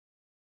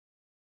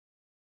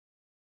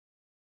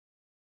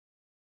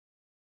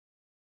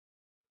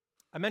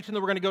I mentioned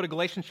that we're going to go to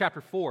Galatians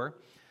chapter 4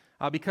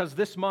 because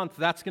this month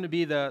that's going to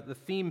be the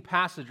theme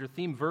passage or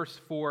theme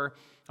verse for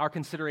our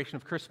consideration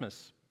of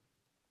Christmas.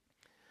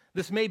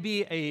 This may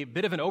be a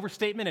bit of an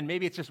overstatement, and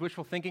maybe it's just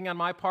wishful thinking on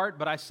my part,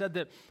 but I said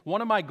that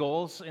one of my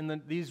goals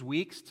in these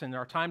weeks and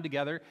our time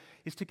together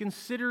is to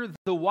consider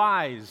the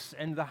whys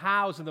and the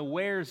hows and the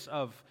wheres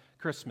of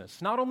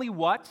Christmas. Not only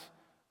what,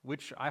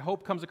 which I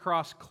hope comes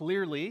across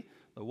clearly,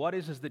 the what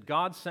is that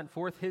God sent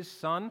forth His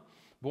Son,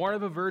 born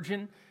of a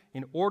virgin,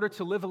 in order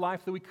to live a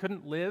life that we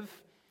couldn't live,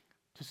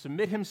 to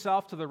submit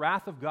Himself to the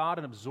wrath of God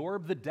and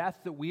absorb the death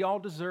that we all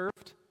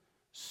deserved,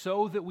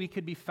 so that we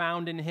could be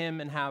found in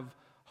Him and have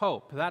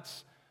hope.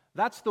 That's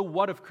the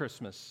what of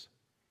Christmas.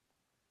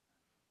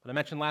 But I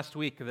mentioned last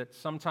week that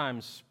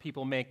sometimes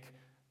people make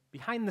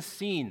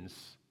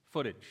behind-the-scenes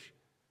footage.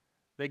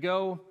 They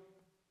go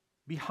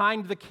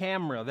behind the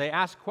camera. They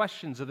ask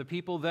questions of the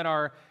people that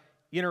are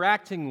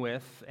interacting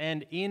with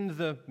and in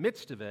the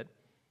midst of it.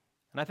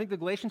 And I think the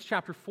Galatians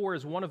chapter 4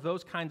 is one of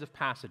those kinds of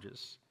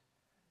passages.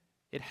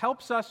 It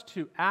helps us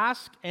to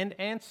ask and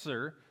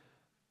answer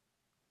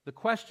the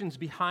questions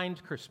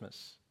behind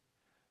Christmas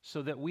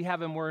so that we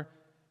have a more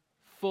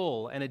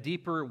full and a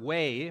deeper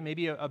way,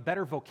 maybe a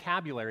better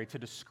vocabulary to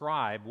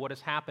describe what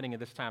is happening at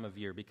this time of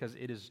year, because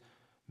it is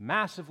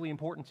massively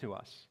important to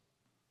us.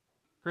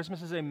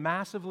 Christmas is a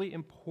massively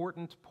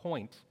important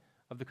point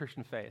of the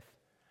Christian faith.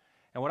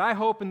 And what I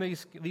hope in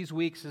these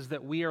weeks is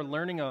that we are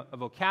learning a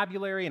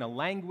vocabulary and a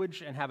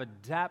language and have a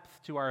depth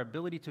to our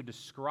ability to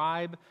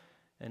describe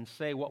and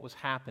say what was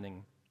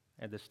happening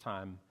at this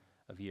time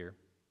of year.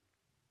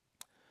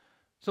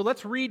 So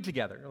let's read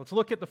together. Let's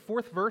look at the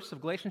 4th verse of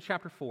Galatians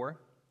chapter 4.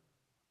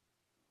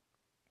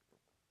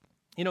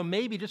 You know,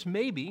 maybe, just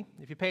maybe,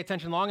 if you pay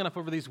attention long enough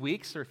over these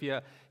weeks, or if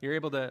you're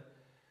able to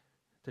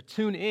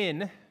tune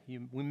in,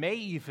 we may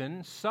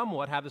even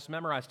somewhat have this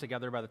memorized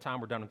together by the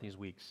time we're done with these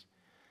weeks.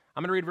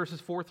 I'm going to read verses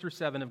 4 through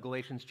 7 of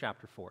Galatians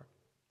chapter 4.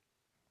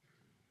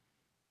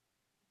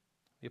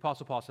 The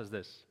Apostle Paul says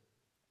this: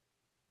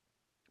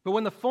 "But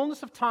when the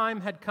fullness of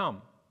time had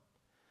come,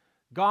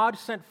 God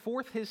sent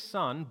forth His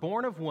Son,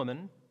 born of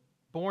woman,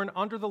 born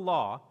under the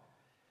law,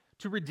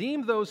 to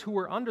redeem those who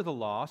were under the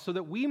law, so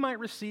that we might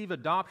receive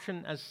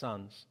adoption as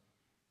sons.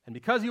 And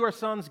because you are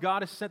sons,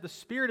 God has sent the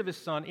Spirit of His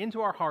Son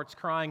into our hearts,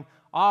 crying,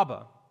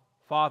 'Abba,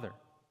 Father.'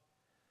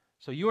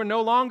 So you are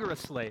no longer a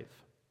slave,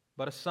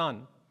 but a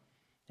son.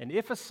 And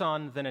if a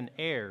son, then an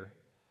heir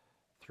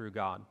through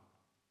God."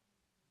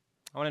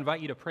 I want to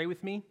invite you to pray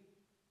with me.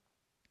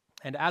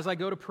 And as I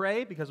go to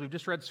pray, because we've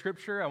just read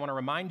Scripture, I want to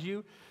remind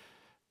you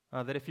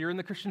that if you're in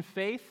the Christian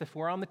faith, if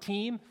we're on the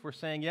team, if we're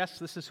saying, yes,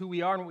 this is who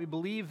we are and what we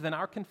believe, then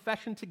our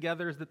confession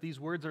together is that these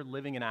words are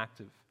living and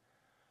active.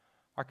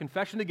 Our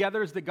confession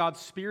together is that God's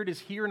Spirit is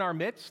here in our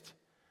midst.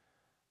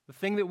 The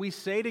thing that we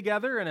say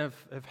together and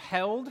have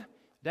held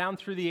down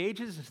through the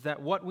ages is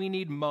that what we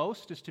need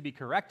most is to be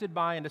corrected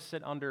by and to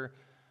sit under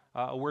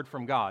a word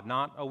from God,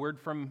 not a word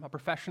from a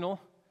professional,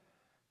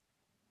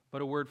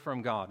 but a word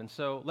from God. And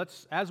so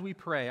let's, as we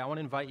pray, I want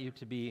to invite you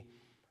to be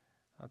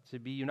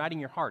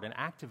uniting your heart and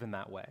active in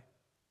that way.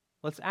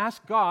 Let's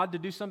ask God to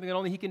do something that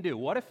only He can do.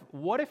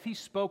 What if He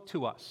spoke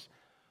to us?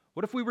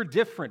 What if we were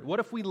different? What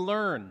if we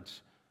learned?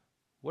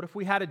 What if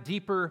we had a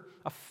deeper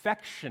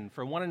affection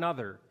for one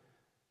another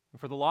and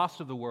for the lost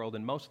of the world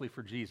and mostly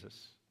for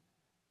Jesus?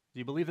 Do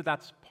you believe that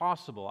that's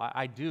possible?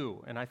 I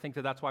do, and I think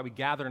that that's why we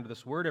gather into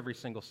this word every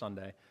single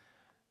Sunday.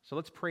 So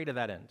let's pray to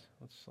that end.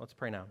 Let's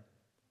pray now.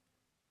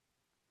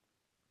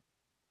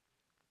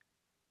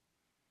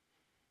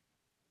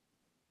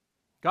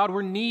 God,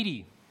 we're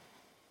needy.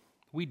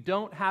 We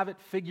don't have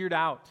it figured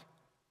out.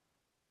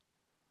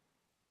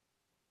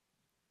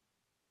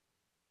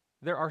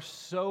 There are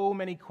so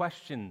many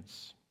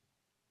questions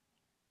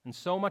and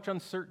so much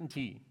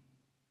uncertainty.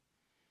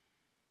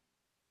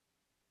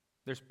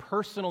 There's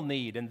personal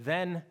need, and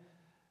then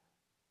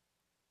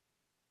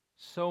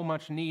so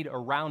much need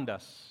around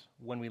us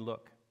when we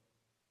look.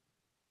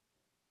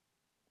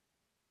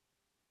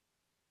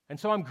 And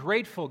so I'm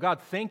grateful,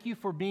 God, thank you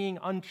for being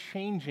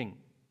unchanging.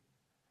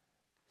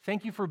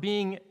 Thank you for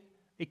being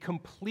a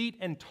complete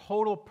and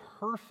total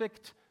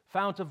perfect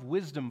fount of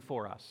wisdom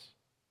for us.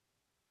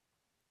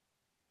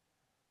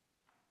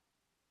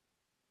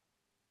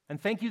 And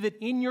thank you that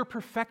in your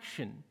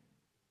perfection,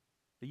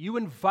 that you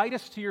invite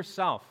us to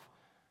yourself.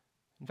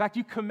 In fact,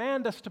 you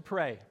command us to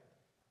pray.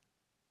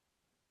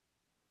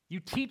 You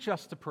teach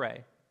us to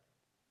pray.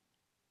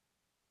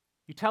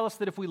 You tell us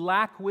that if we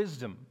lack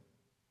wisdom,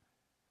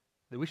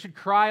 that we should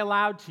cry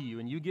aloud to you,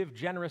 and you give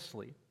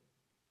generously.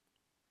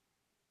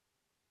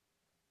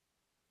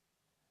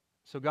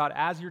 So God,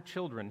 as your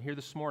children here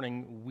this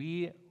morning,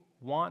 we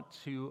want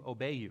to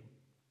obey you.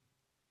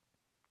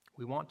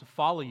 We want to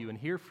follow you and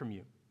hear from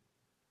you.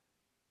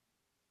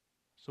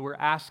 So we're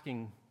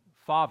asking,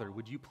 Father,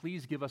 would you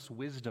please give us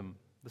wisdom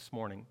this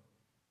morning?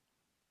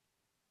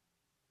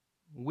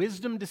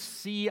 Wisdom to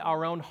see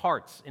our own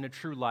hearts in a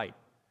true light.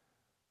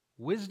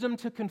 Wisdom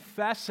to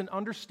confess and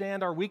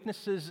understand our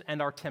weaknesses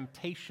and our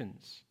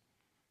temptations.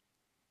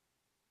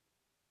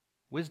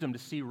 wisdom to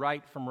see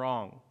right from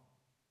wrong.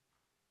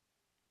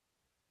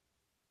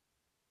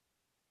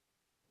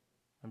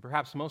 And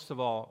perhaps most of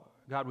all,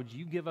 God, would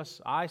you give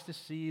us eyes to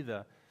see,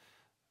 a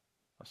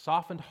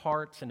softened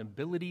heart, and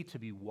ability to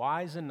be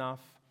wise enough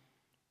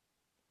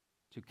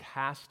to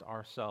cast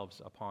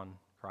ourselves upon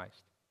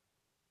Christ.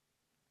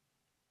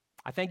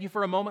 I thank you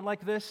for a moment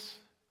like this.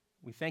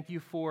 We thank you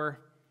for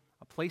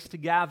a place to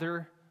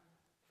gather,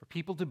 for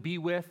people to be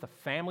with, a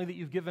family that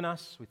you've given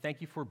us. We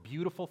thank you for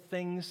beautiful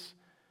things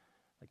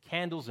like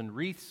candles and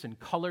wreaths and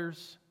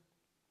colors.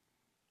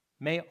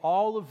 May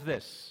all of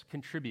this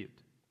contribute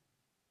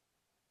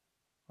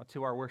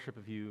to our worship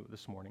of you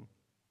this morning.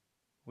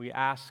 We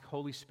ask,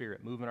 Holy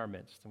Spirit, move in our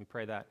midst, and we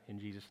pray that in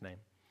Jesus' name.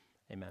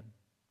 Amen.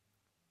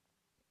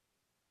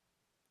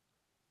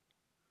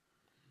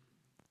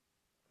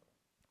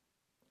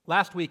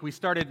 Last week, we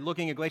started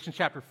looking at Galatians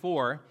chapter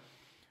 4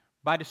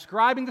 by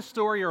describing the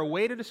story, or a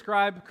way to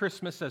describe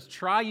Christmas, as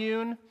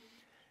triune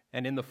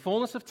and in the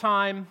fullness of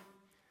time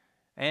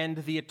and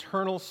the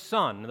eternal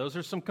Son. Those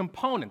are some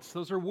components.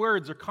 Those are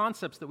words or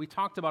concepts that we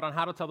talked about on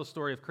how to tell the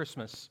story of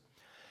Christmas.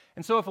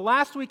 And so if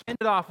last week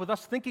ended off with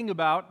us thinking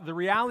about the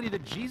reality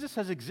that Jesus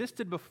has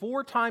existed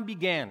before time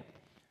began,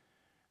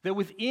 that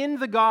within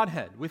the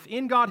Godhead,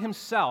 within God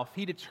himself,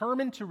 he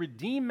determined to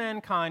redeem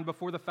mankind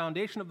before the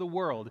foundation of the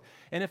world.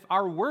 And if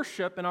our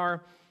worship and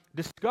our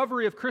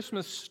discovery of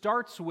Christmas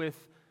starts with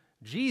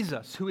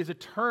Jesus, who is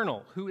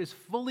eternal, who is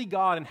fully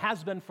God and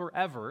has been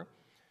forever,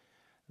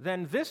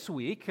 then this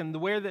week, and the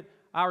way that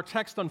our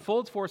text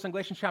unfolds for us in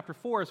Galatians chapter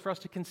 4, is for us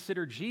to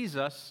consider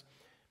Jesus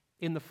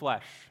in the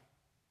flesh.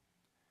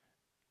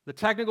 The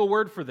technical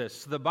word for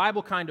this, the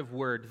Bible kind of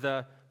word,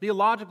 the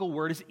theological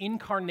word, is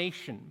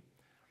incarnation.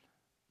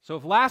 So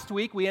if last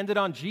week we ended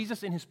on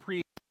Jesus in his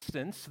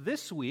pre-existence,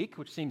 this week,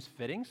 which seems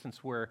fitting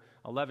since we're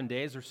 11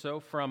 days or so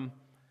from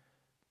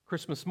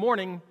Christmas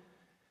morning,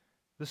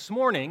 this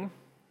morning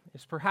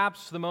is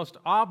perhaps the most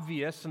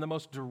obvious and the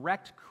most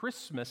direct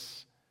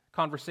Christmas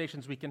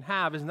conversations we can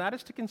have, and that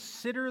is to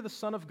consider the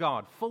Son of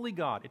God, fully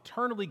God,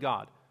 eternally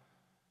God,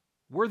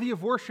 worthy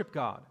of worship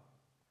God,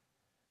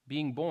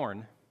 being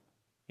born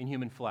in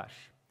human flesh.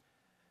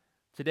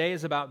 Today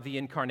is about the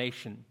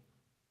incarnation.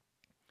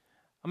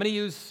 I'm going to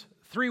use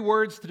 3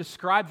 words to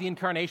describe the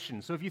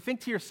incarnation. So if you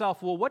think to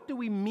yourself, well, what do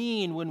we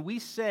mean when we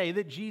say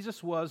that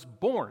Jesus was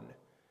born?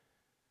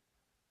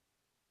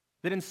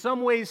 That in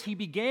some ways he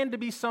began to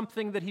be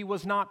something that he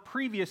was not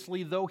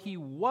previously, though he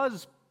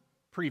was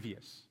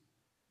previous.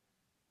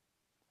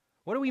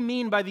 What do we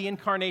mean by the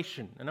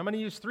incarnation? And I'm going to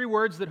use 3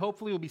 words that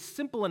hopefully will be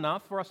simple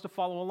enough for us to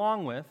follow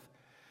along with.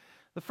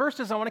 The first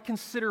is I want to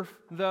consider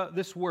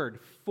this word,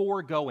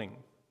 foregoing.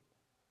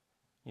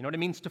 You know what it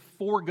means to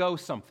forego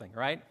something,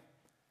 right?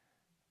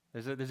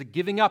 There's a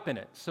giving up in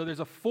it. So there's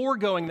a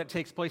foregoing that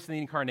takes place in the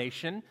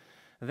incarnation.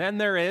 Then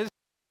there is,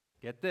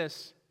 get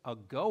this, a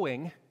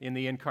going in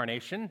the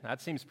incarnation.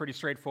 That seems pretty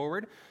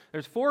straightforward.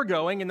 There's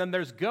foregoing, and then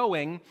there's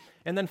going.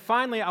 And then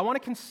finally, I want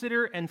to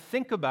consider and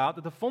think about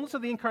that the fullness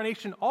of the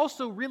incarnation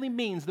also really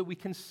means that we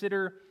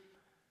consider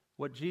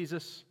what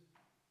Jesus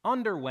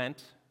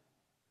underwent.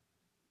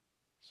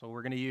 So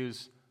we're going to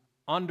use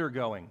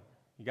undergoing.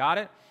 You got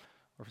it?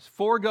 There's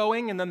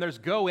foregoing, and then there's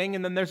going,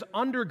 and then there's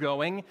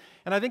undergoing.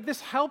 And I think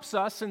this helps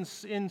us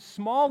in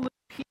small little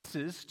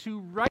pieces to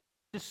rightly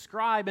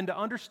describe and to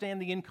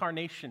understand the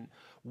incarnation.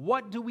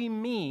 What do we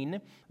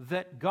mean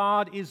that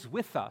God is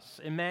with us,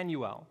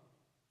 Emmanuel?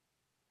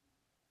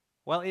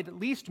 Well, it at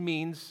least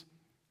means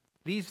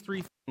these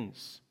 3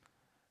 things.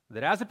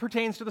 That as it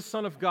pertains to the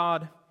Son of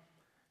God,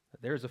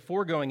 there is a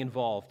foregoing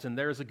involved, and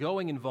there is a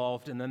going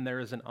involved, and then there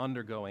is an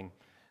undergoing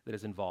that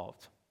is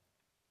involved.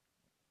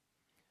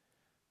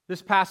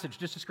 This passage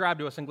just described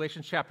to us in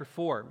Galatians chapter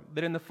 4,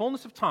 that in the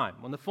fullness of time,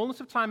 when the fullness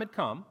of time had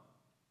come,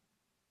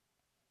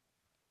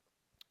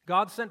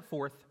 God sent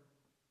forth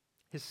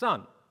his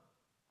Son,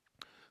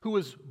 who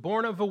was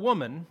born of a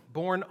woman,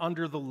 born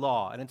under the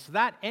law. And it's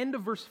that end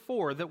of verse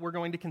 4 that we're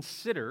going to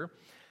consider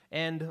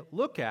and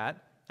look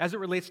at as it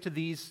relates to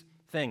these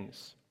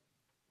things.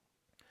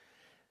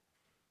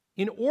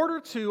 In order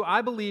to,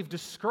 I believe,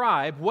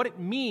 describe what it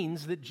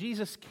means that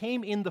Jesus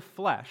came in the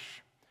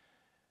flesh,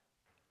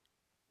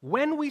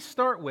 when we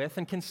start with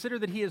and consider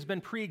that he has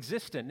been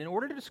pre-existent, in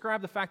order to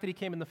describe the fact that he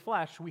came in the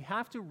flesh, we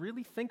have to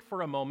really think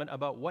for a moment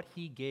about what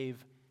he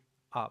gave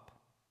up.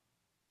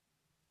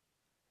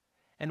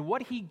 And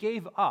what he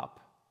gave up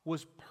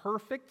was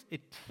perfect,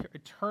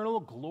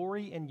 eternal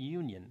glory and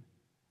union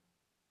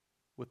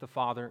with the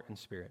Father and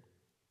Spirit.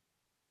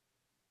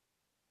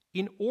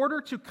 In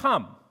order to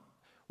come,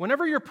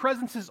 whenever your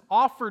presence is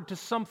offered to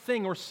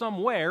something or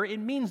somewhere, it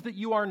means that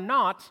you are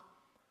not,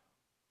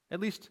 at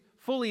least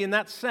fully in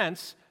that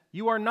sense,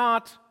 you are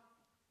not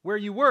where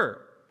you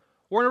were.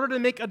 Or in order to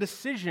make a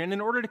decision, in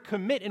order to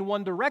commit in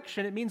one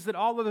direction, it means that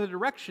all other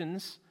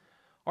directions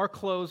are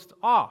closed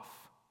off.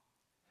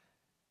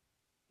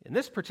 In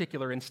this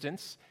particular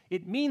instance,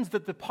 it means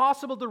that the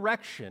possible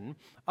direction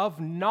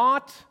of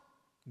not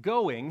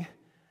going,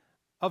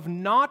 of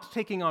not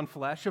taking on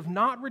flesh, of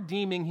not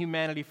redeeming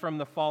humanity from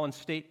the fallen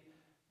state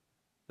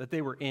that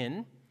they were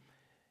in.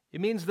 It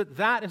means that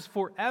that has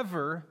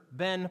forever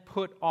been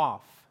put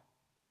off.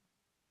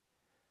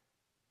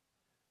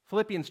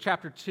 Philippians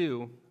chapter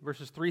 2,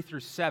 verses 3 through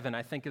 7,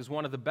 I think is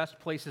one of the best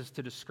places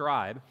to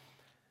describe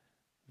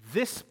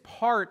this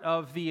part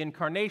of the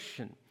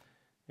incarnation.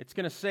 It's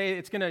going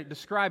to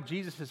describe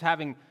Jesus as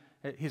having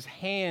his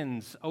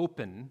hands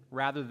open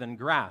rather than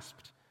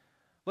grasped.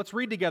 Let's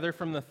read together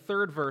from the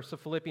 3rd verse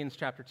of Philippians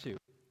chapter 2.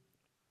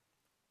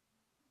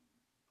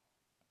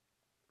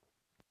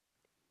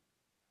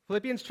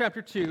 Philippians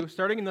chapter 2,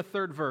 starting in the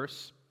 3rd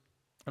verse,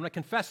 I'm going to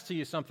confess to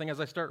you something as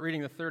I start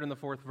reading the 3rd and the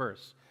 4th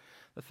verse.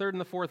 The 3rd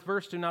and the 4th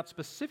verse do not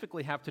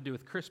specifically have to do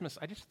with Christmas.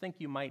 I just think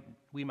we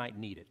might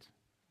need it.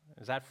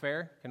 Is that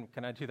fair?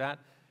 Can I do that?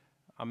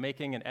 I'm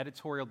making an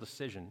editorial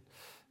decision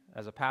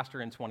as a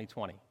pastor in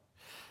 2020.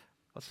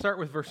 Let's start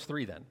with verse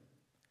 3 then.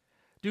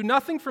 Do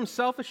nothing from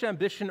selfish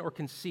ambition or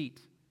conceit,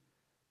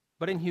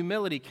 but in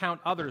humility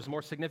count others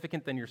more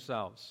significant than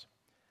yourselves.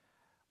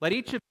 Let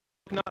each of you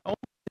look not only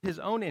to his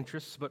own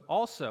interests, but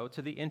also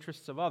to the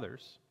interests of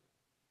others.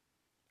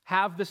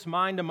 Have this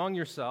mind among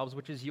yourselves,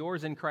 which is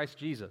yours in Christ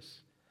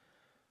Jesus,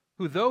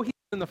 who, though he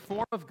was in the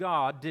form of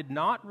God, did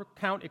not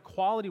count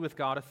equality with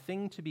God a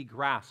thing to be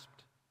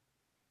grasped,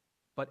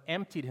 but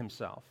emptied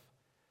himself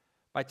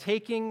by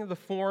taking the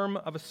form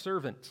of a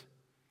servant,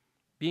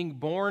 being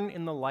born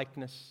in the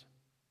likeness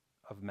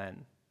of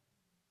men.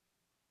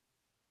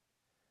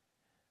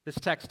 This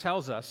text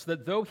tells us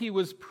that though he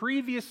was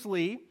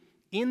previously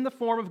in the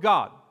form of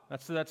God,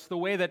 that's the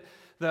way that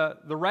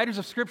the writers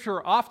of Scripture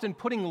are often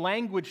putting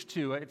language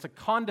to. It's a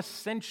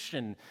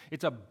condescension.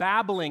 It's a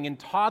babbling in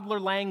toddler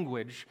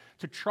language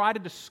to try to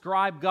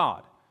describe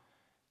God.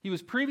 He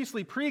was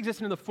previously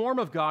pre-existent in the form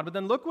of God, but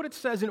then look what it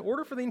says in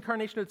order for the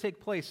incarnation to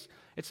take place.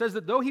 It says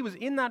that though he was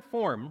in that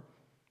form,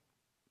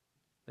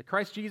 that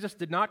Christ Jesus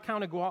did not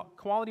count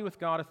equality with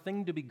God a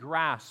thing to be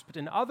grasped.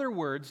 In other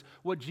words,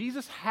 what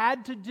Jesus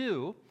had to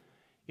do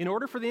in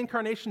order for the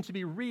incarnation to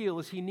be real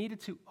is he needed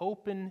to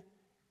open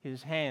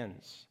his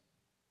hands.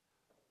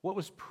 What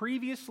was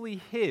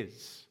previously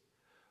his,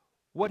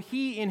 what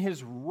he in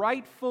his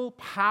rightful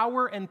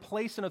power and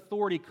place and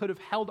authority could have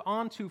held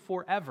on to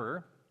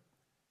forever,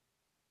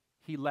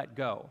 he let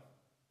go.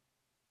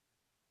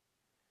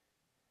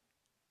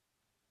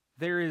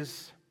 There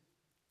is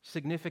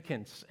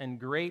significance and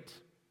great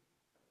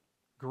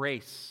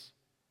grace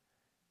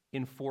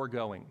in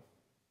foregoing.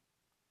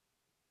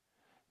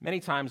 Many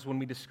times when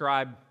we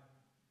describe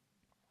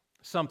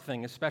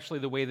something, especially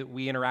the way that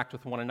we interact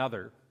with one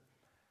another,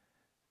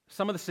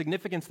 some of the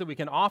significance that we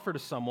can offer to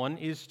someone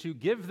is to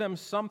give them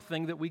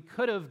something that we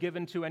could have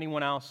given to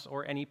anyone else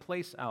or any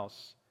place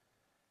else.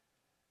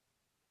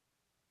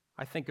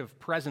 I think of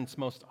presents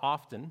most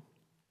often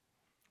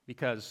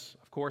because,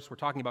 of course, we're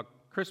talking about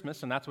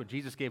Christmas, and that's what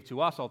Jesus gave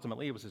to us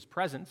ultimately. It was his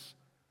presents.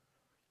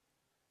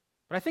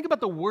 But I think about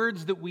the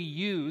words that we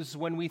use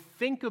when we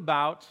think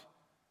about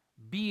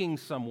being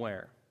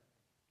somewhere.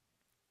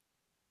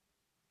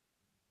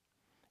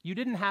 You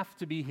didn't have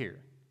to be here.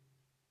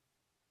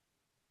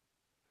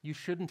 You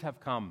shouldn't have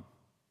come.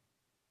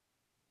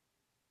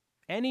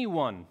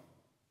 Anyone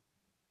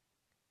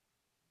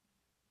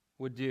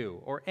would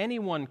do, or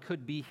anyone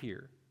could be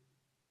here.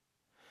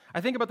 I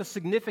think about the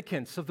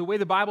significance of the way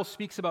the Bible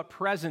speaks about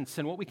presents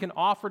and what we can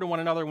offer to one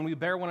another when we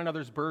bear one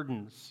another's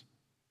burdens.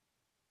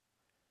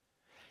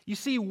 You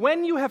see,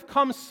 when you have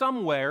come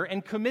somewhere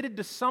and committed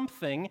to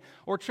something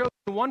or chosen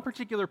one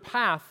particular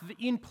path,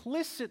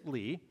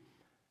 implicitly,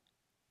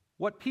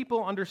 what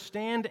people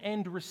understand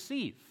and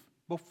receive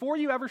before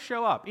you ever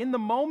show up, in the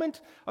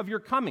moment of your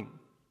coming,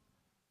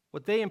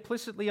 what they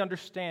implicitly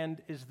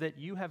understand is that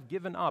you have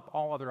given up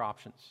all other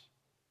options.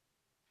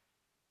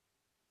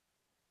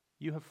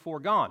 You have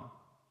foregone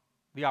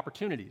the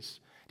opportunities.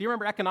 Do you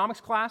remember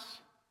economics class?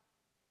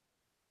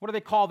 What do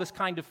they call this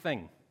kind of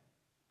thing?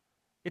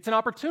 It's an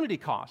opportunity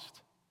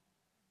cost.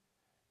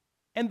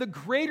 And the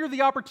greater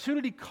the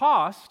opportunity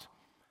cost,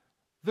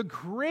 the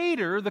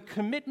greater the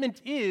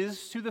commitment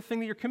is to the thing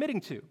that you're committing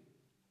to.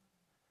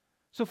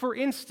 So for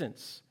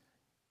instance,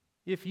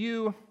 if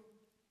you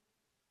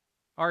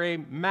are a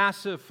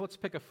massive, let's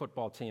pick a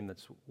football team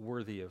that's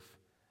worthy of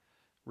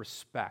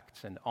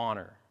respect and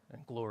honor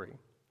and glory.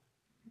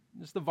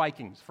 Just the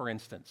Vikings, for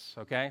instance,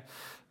 okay?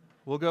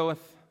 We'll go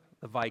with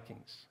the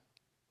Vikings.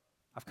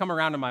 I've come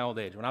around in my old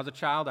age. When I was a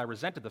child, I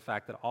resented the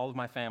fact that all of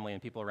my family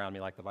and people around me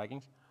liked the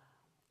Vikings.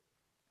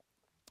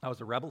 I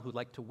was a rebel who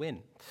liked to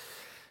win.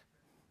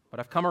 But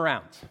I've come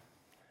around,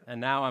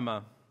 and now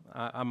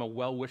I'm a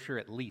well-wisher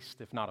at least,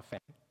 if not a fan.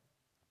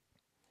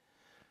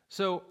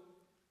 So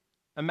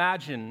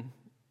imagine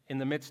in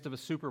the midst of a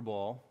Super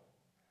Bowl,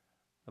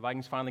 the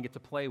Vikings finally get to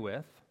play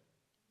with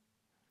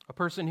a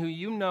person who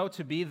you know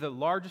to be the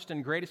largest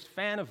and greatest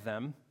fan of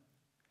them.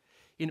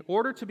 In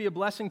order to be a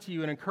blessing to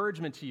you and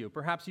encouragement to you,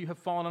 perhaps you have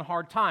fallen on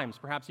hard times,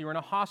 perhaps you're in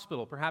a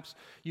hospital, perhaps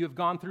you have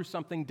gone through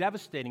something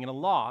devastating and a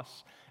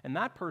loss, and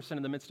that person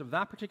in the midst of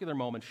that particular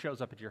moment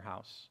shows up at your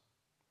house.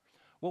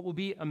 What will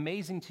be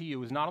amazing to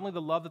you is not only the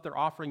love that they're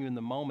offering you in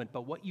the moment,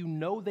 but what you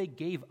know they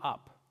gave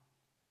up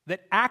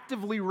that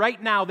actively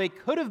right now they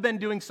could have been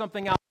doing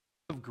something else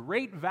of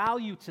great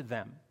value to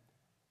them,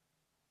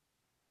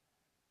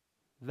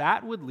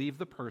 that would leave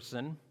the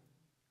person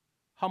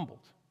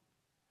humbled.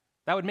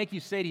 That would make you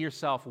say to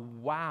yourself,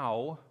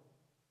 wow,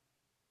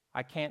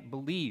 I can't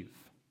believe.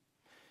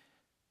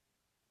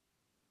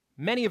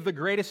 Many of the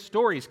greatest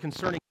stories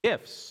concerning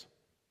gifts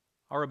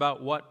are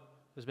about what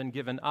has been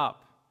given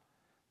up.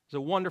 There's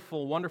a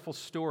wonderful, wonderful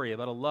story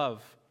about a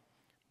love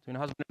between a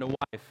husband and a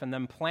wife and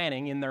them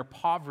planning in their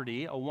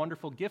poverty a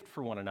wonderful gift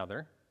for one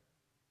another.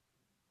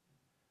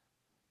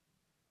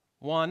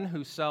 One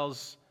who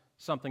sells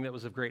something that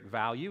was of great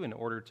value in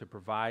order to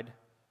provide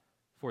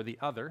for the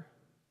other.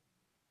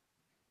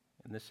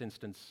 In this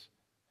instance,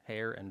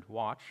 hair and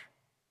watch.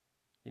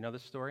 You know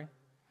this story?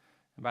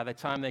 And by the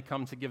time they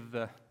come to give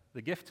the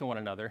gift to one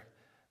another,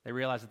 they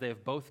realize that they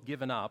have both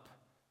given up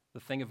the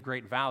thing of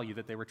great value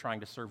that they were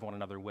trying to serve one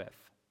another with.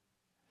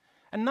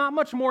 And not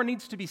much more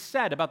needs to be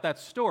said about that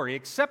story,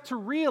 except to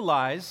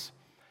realize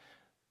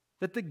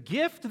that the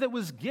gift that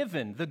was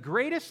given, the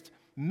greatest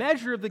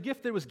measure of the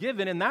gift that was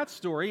given in that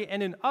story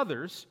and in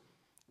others,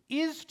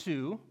 is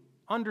to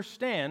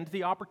understand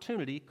the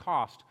opportunity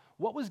cost.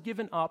 What was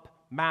given up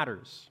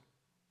matters.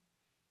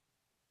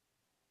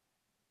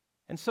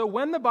 And so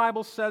when the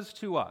Bible says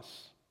to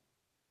us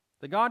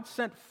that God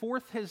sent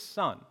forth his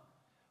Son,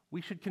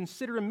 we should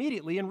consider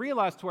immediately and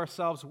realize to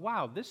ourselves,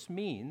 wow, this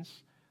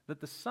means that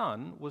the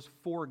Son was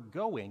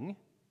foregoing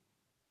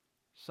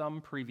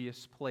some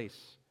previous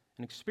place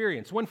and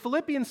experience. When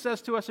Philippians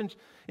says to us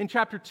in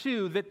chapter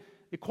 2 that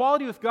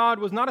equality with God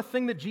was not a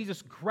thing that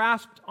Jesus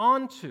grasped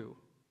onto,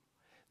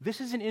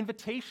 this is an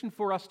invitation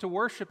for us to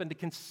worship and to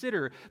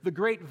consider the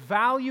great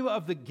value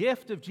of the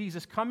gift of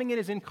Jesus coming in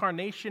his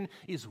incarnation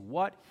is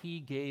what he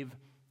gave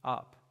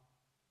up.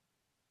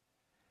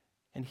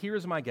 And here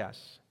is my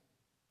guess.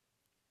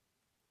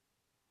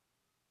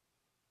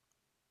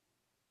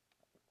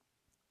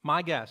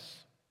 My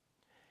guess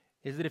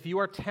is that if you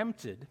are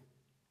tempted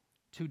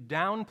to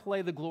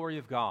downplay the glory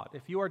of God,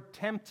 if you are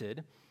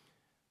tempted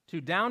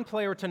to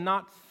downplay or to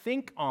not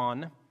think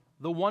on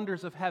the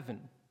wonders of heaven,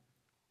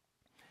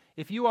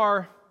 if you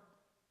are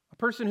a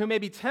person who may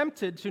be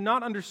tempted to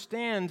not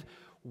understand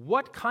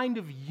what kind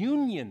of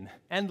union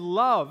and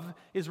love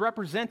is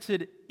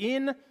represented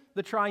in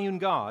the triune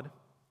God,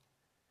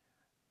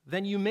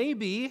 then you may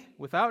be,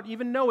 without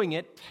even knowing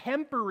it,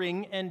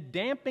 tempering and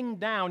damping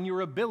down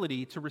your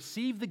ability to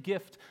receive the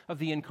gift of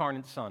the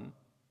incarnate Son.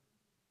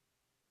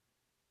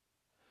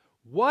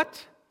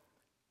 What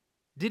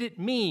did it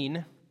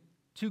mean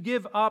to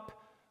give up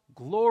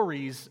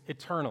glories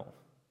eternal?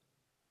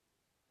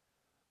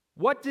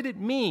 What did it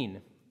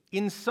mean,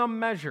 in some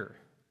measure,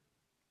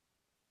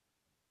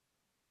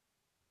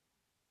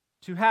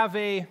 to have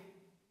a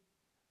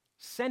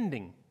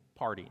sending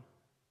party?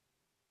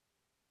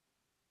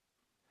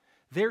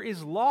 There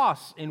is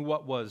loss in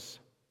what was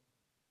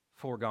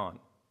foregone.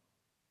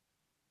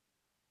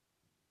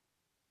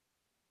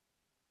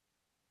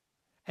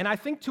 And I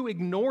think to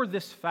ignore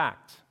this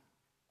fact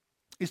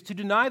is to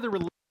deny the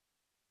relations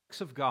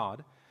of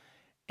God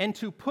and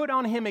to put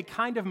on him a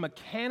kind of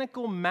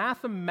mechanical,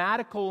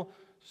 mathematical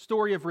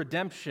story of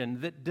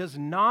redemption that does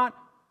not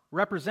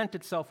represent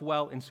itself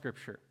well in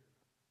Scripture.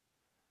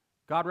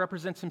 God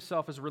represents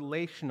himself as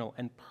relational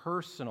and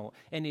personal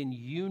and in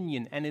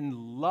union and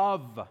in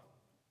love.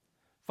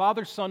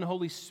 Father, Son,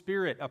 Holy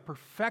Spirit, a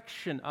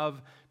perfection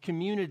of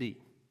community.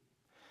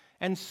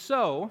 And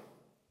so,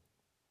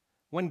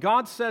 when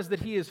God says that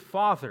he is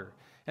Father,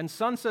 and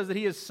Son says that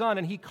he is Son,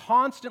 and he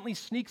constantly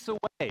sneaks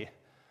away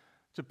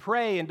to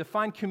pray and to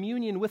find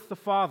communion with the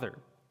Father,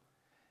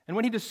 and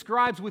when he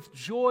describes with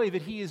joy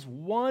that he is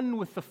one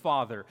with the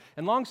Father,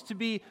 and longs to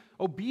be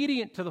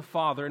obedient to the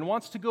Father, and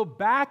wants to go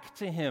back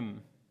to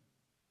him,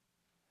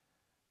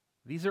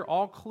 these are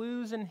all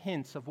clues and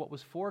hints of what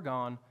was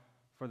foregone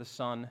for the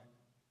Son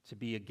to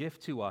be a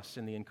gift to us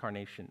in the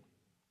incarnation.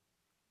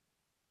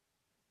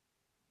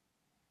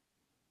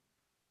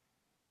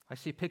 I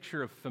see a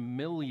picture of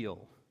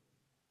familial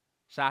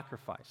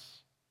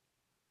sacrifice,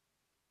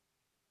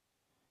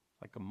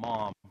 like a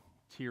mom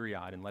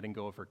teary-eyed and letting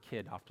go of her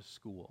kid off to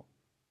school.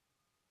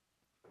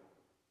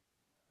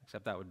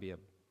 Except that would be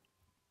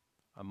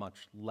a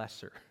much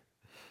lesser,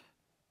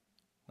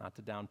 not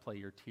to downplay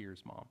your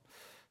tears, Mom,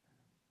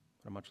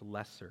 but a much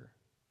lesser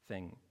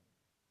thing.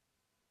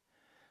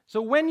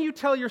 So when you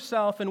tell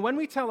yourself and when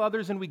we tell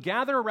others and we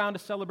gather around to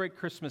celebrate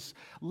Christmas,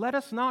 let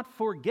us not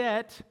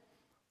forget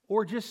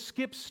or just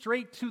skip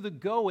straight to the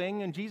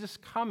going and Jesus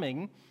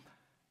coming.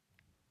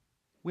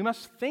 We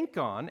must think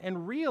on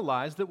and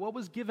realize that what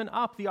was given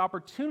up, the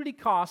opportunity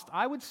cost,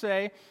 I would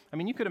say,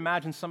 you could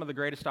imagine some of the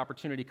greatest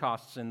opportunity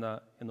costs in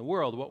the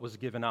world, what was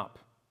given up.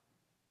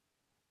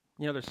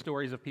 There's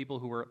stories of people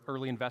who were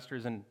early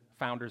investors and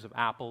founders of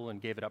Apple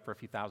and gave it up for a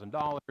few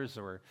 $1,000s,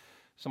 or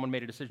someone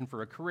made a decision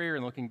for a career,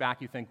 and looking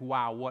back, you think,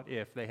 wow, what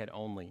if they had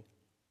only?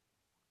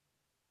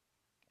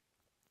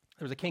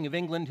 There was a king of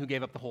England who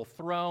gave up the whole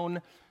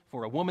throne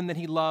for a woman that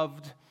he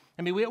loved.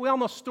 We all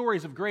know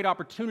stories of great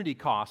opportunity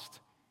cost.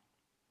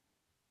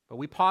 But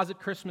we posit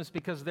Christmas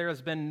because there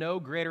has been no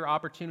greater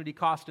opportunity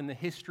cost in the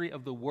history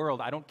of the world.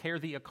 I don't care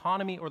the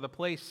economy or the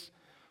place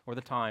or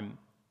the time.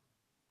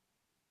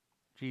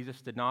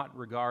 Jesus did not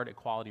regard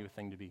equality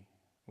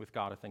with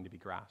God a thing to be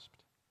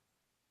grasped.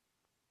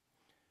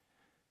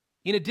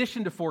 In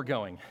addition to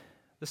foregoing,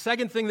 the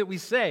second thing that we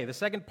say, the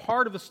second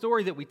part of the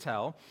story that we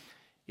tell,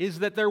 is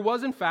that there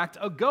was in fact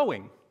a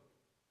going.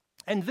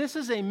 And this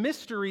is a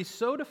mystery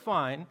so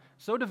divine,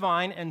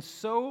 and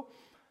so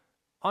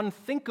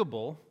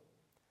unthinkable,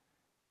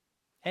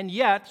 and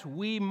yet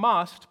we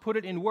must put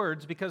it in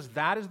words because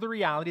that is the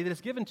reality that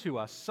is given to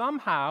us.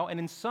 Somehow and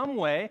in some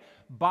way,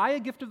 by a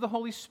gift of the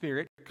Holy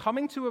Spirit,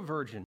 coming to a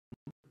virgin,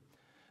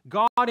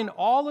 God in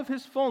all of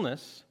his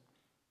fullness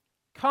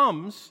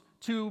comes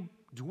to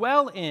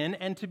dwell in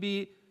and to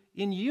be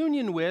in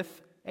union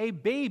with a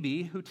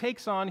baby who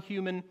takes on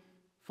human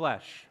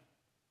flesh.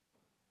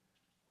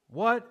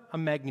 What a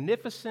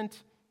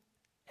magnificent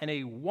and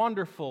a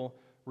wonderful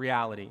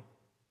reality.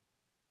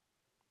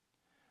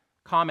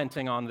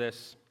 Commenting on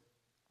this,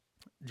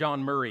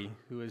 John Murray,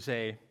 who is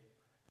a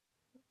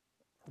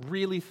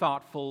really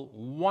thoughtful,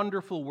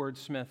 wonderful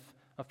wordsmith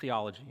of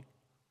theology,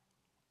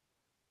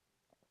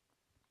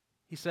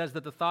 he says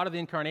that the thought of the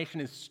incarnation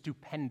is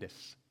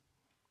stupendous.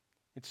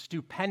 It's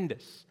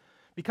stupendous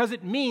because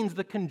it means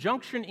the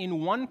conjunction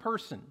in one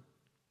person.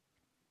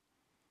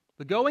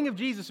 The going of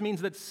Jesus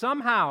means that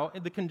somehow,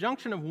 in the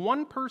conjunction of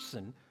one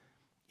person,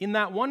 in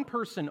that one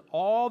person,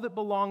 all that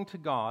belonged to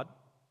God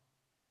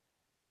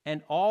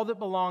and all that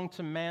belonged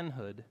to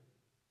manhood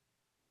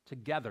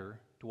together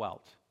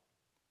dwelt.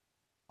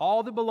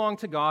 All that belonged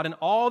to God and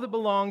all that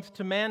belonged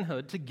to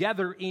manhood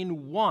together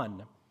in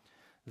one.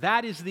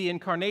 That is the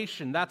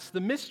incarnation. That's the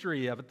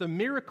mystery of it, the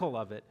miracle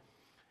of it.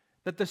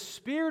 That the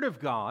Spirit of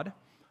God,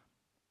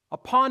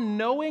 upon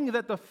knowing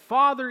that the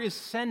Father is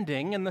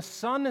sending and the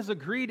Son has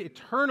agreed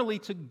eternally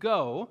to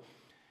go,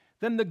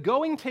 then the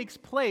going takes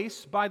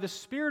place by the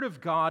Spirit of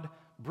God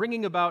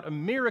bringing about a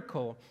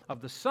miracle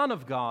of the Son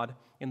of God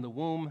in the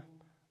womb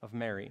of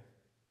Mary.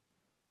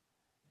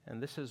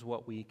 And this is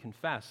what we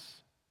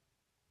confess.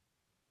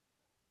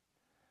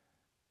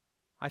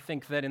 I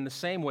think that in the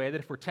same way that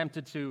if we're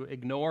tempted to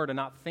ignore, to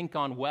not think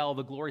on well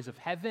the glories of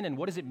heaven and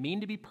what does it mean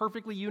to be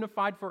perfectly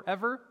unified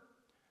forever,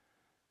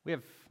 we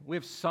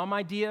have some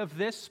idea of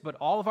this, but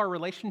all of our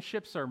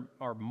relationships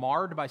are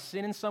marred by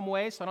sin in some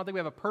way, so I don't think we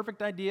have a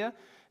perfect idea.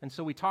 And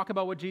so we talk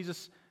about what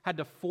Jesus had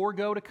to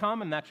forego to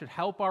come, and that should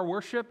help our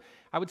worship.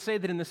 I would say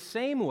that in the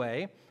same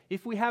way,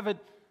 if we have a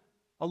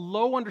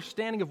low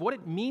understanding of what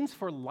it means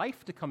for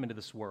life to come into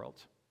this world,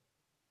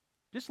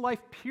 just life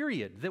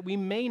period, that we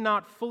may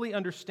not fully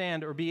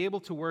understand or be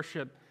able to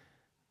worship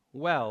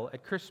well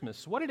at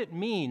Christmas. What did it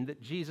mean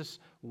that Jesus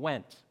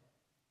went?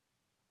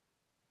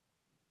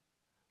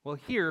 Well,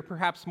 here,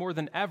 perhaps more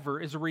than ever,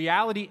 is a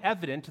reality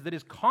evident that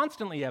is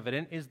constantly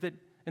evident,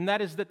 and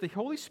that is that the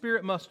Holy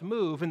Spirit must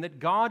move and that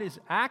God is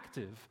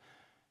active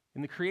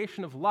in the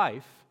creation of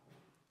life,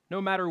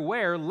 no matter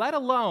where, let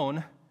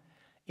alone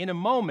in a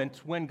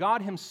moment when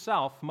God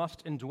himself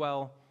must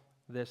indwell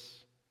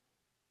this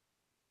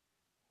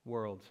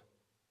world.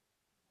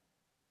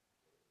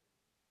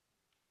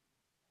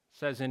 It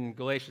says in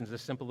Galatians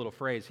this simple little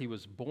phrase, he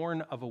was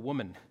born of a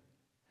woman.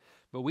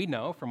 But we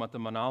know from what the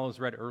Manalos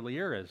read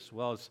earlier, as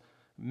well as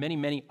many,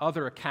 many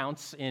other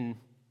accounts in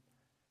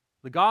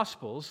the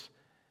Gospels,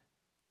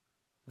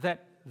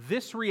 that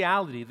this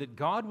reality, that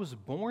God was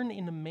born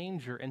in a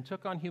manger and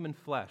took on human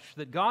flesh,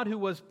 that God who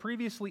was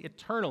previously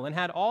eternal and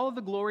had all of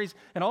the glories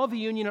and all of the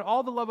union and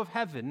all the love of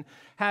heaven,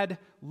 had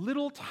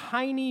little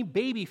tiny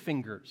baby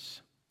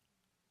fingers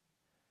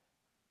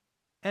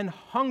and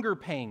hunger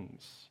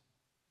pangs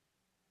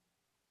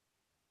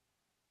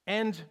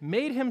and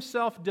made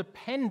himself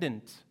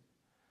dependent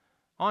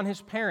on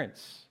his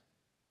parents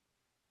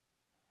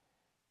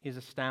is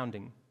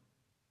astounding.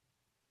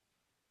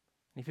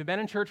 If you've been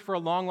in church for a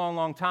long, long,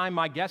 long time,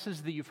 my guess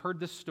is that you've heard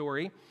this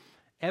story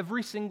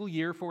every single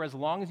year for as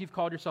long as you've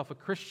called yourself a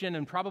Christian,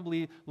 and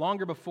probably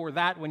longer before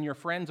that when your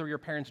friends or your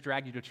parents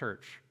dragged you to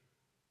church.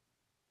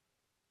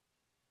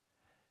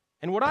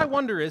 And what I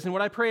wonder is, and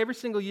what I pray every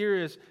single year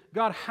is,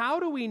 God, how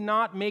do we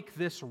not make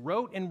this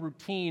rote and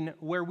routine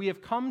where we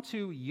have come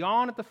to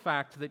yawn at the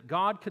fact that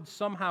God could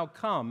somehow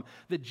come,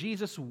 that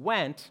Jesus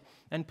went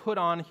and put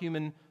on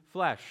human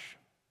flesh?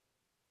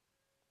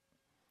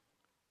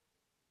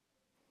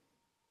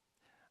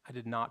 I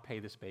did not pay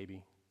this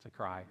baby to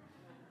cry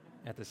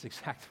at this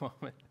exact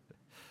moment.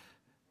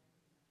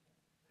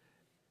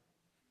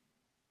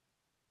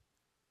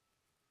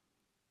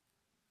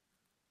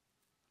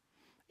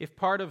 If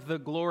part of the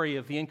glory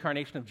of the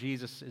incarnation of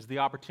Jesus is the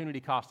opportunity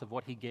cost of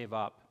what he gave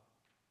up,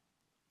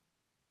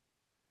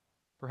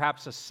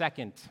 perhaps a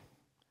second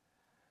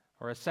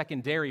or a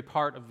secondary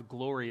part of the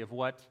glory of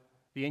what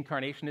the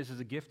incarnation is as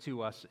a gift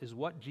to us is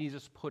what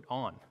Jesus put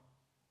on.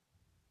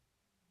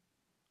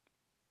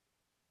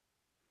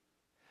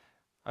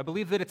 I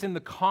believe that it's in the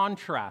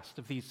contrast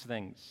of these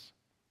things,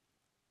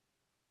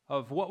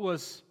 of what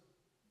was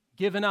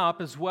given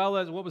up, as well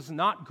as what was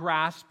not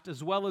grasped,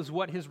 as well as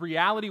what his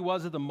reality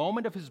was at the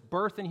moment of his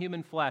birth in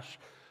human flesh,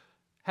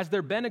 has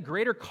there been a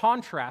greater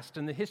contrast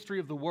in the history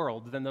of the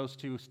world than those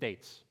two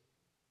states?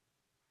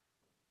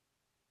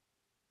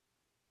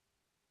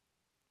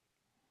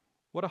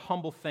 What a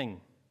humble thing.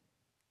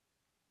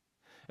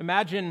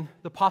 Imagine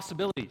the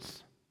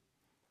possibilities.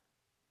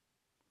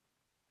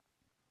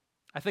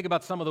 I think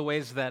about some of the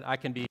ways that I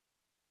can be,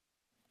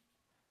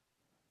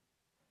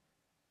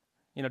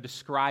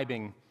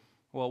 describing,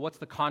 well, what's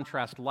the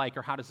contrast like,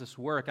 or how does this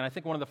work? And I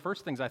think one of the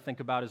first things I think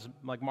about is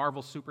like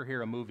Marvel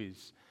superhero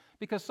movies.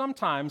 Because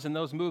sometimes in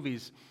those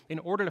movies, in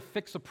order to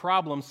fix a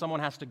problem, someone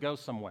has to go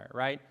somewhere,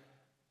 right?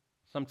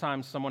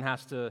 Sometimes someone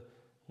has to,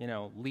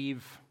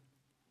 leave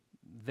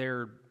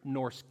their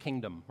Norse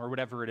kingdom or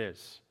whatever it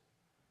is.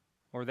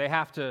 Or they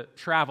have to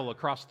travel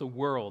across the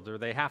world, or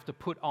they have to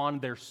put on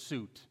their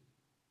suit.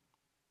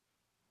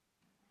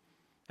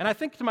 And I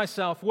think to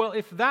myself, well,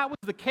 if that was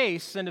the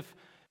case, and if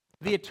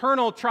the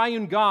eternal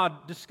triune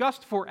God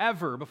discussed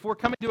forever before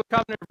coming to a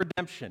covenant of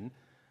redemption,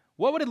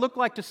 what would it look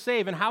like to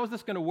save, and how is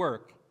this going to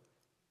work?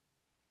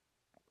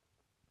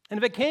 And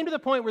if it came to the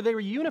point where they were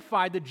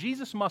unified that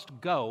Jesus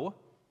must go,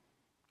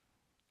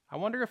 I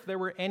wonder if there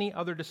were any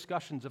other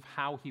discussions of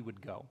how he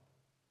would go.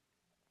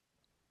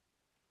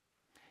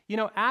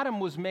 Adam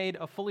was made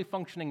a fully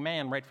functioning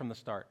man right from the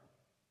start.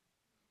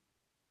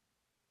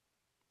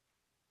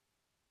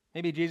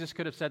 Maybe Jesus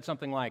could have said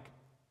something like,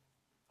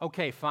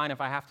 okay, fine,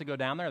 if I have to go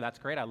down there, that's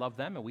great. I love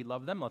them and we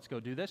love them. Let's go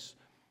do this.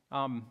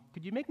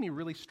 Could you make me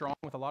really strong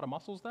with a lot of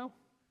muscles, though?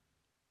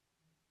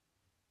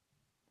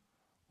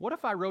 What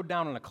if I rode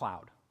down on a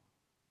cloud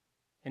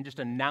and just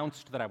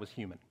announced that I was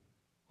human?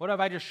 What if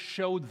I just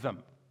showed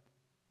them?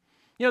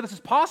 This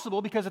is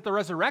possible because at the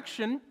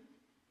resurrection,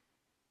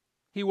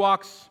 he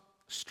walks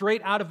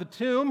straight out of the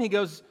tomb. He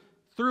goes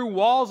through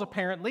walls,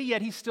 apparently,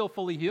 yet he's still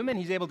fully human.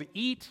 He's able to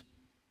eat.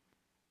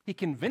 He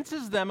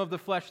convinces them of the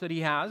flesh that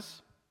he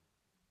has.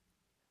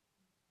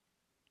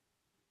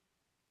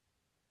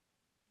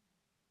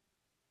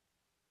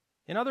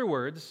 In other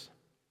words,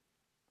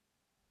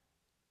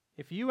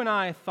 if you and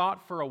I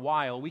thought for a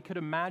while, we could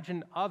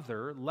imagine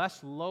other,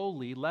 less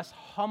lowly, less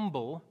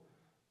humble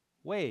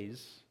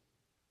ways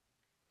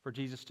for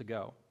Jesus to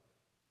go.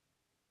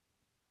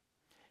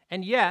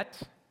 And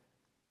yet,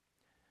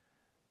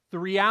 the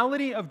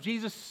reality of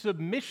Jesus'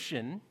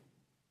 submission,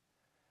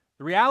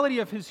 the reality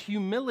of his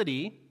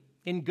humility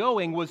in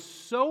going was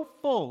so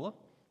full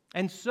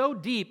and so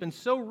deep and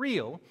so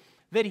real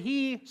that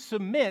he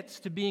submits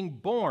to being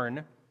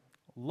born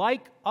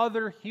like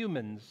other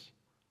humans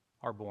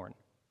are born.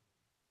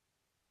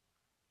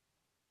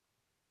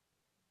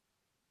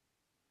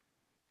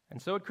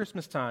 And so at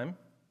Christmas time,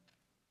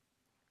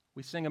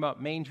 we sing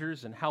about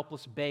mangers and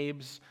helpless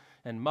babes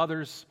and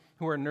mothers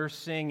who are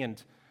nursing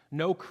and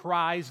no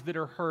cries that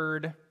are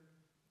heard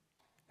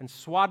and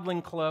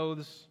swaddling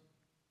clothes.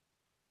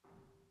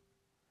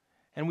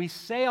 And we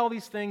say all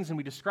these things and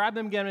we describe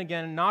them again and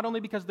again, not only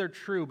because they're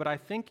true, but I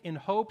think in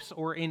hopes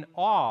or in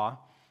awe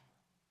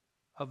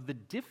of the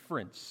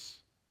difference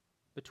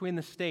between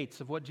the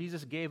states of what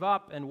Jesus gave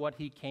up and what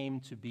he came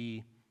to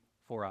be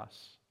for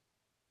us.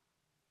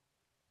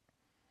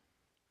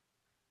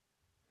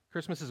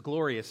 Christmas is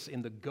glorious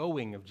in the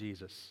going of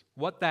Jesus,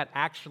 what that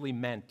actually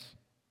meant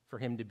for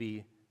him to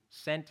be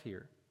sent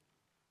here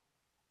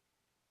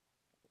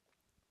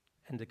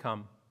and to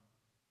come.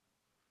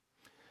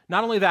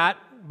 Not only that,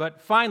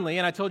 but finally,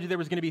 and I told you there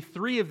was going to be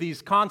three of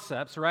these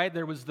concepts, right?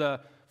 There was the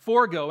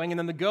foregoing, and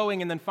then the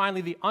going, and then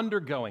finally the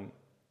undergoing.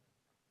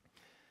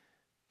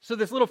 So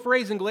this little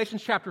phrase in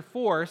Galatians chapter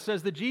 4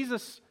 says that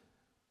Jesus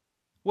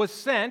was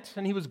sent,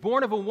 and he was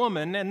born of a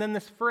woman, and then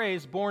this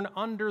phrase, born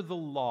under the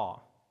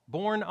law.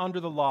 Born under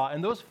the law.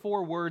 And those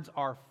four words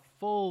are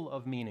full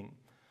of meaning.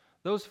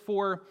 Those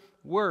four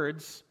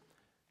words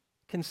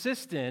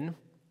consist in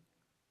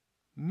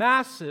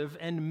massive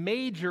and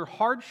major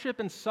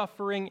hardship and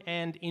suffering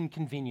and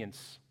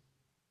inconvenience.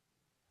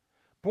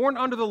 Born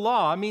under the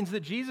law means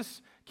that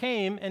Jesus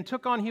came and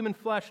took on human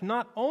flesh,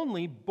 not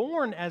only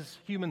born as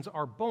humans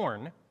are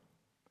born,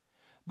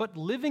 but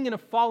living in a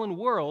fallen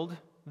world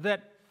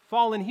that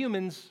fallen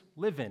humans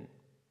live in.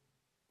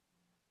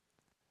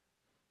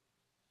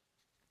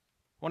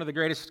 One of the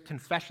greatest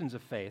confessions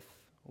of faith,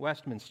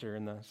 Westminster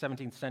in the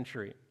 17th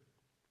century,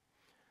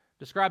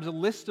 describes a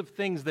list of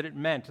things that it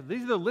meant.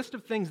 These are the list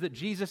of things that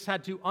Jesus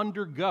had to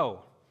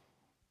undergo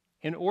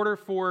in order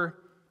for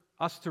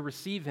us to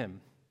receive him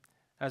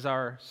as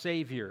our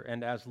Savior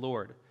and as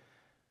Lord.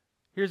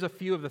 Here's a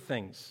few of the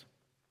things.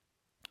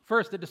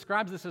 First, it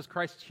describes this as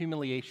Christ's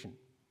humiliation.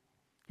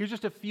 Here's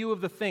just a few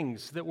of the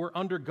things that were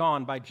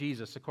undergone by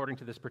Jesus according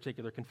to this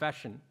particular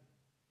confession.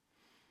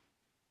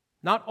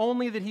 Not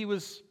only that he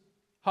was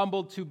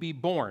humbled to be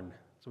born,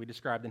 as we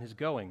described in his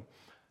going,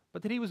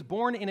 but that he was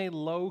born in a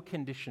low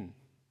condition.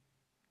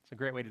 It's a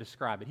great way to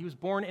describe it. He was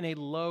born in a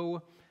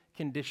low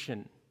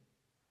condition.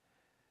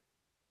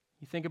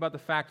 You think about the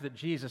fact that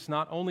Jesus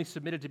not only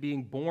submitted to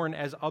being born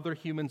as other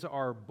humans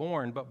are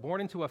born, but born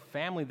into a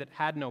family that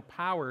had no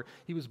power.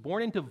 He was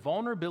born into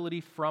vulnerability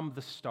from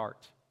the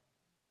start.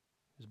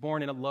 He was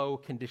born in a low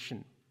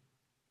condition.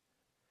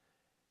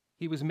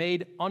 He was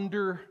made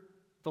under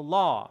the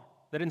law,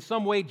 that in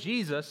some way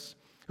Jesus,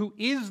 who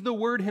is the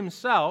Word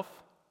himself,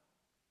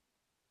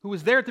 who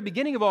was there at the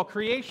beginning of all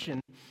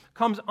creation,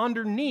 comes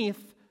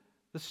underneath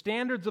the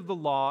standards of the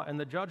law and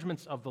the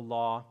judgments of the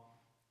law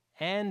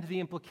and the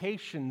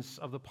implications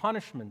of the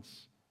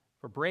punishments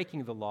for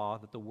breaking the law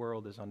that the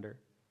world is under.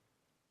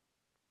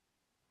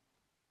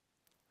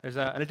 There's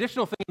an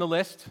additional thing in the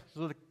list.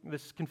 So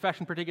this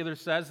confession in particular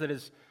says that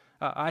is,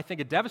 I think,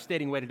 a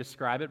devastating way to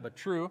describe it, but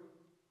true.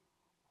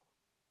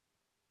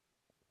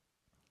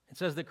 It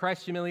says that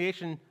Christ's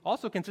humiliation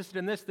also consisted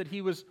in this, that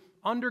he was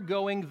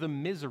undergoing the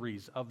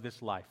miseries of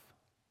this life.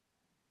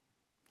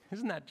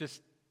 Doesn't that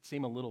just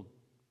seem a little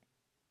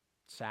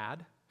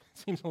sad? It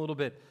seems a little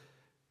bit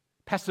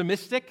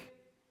pessimistic,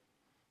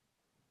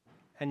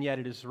 and yet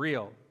it is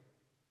real.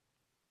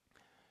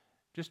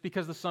 Just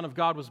because the Son of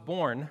God was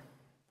born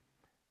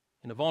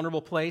in a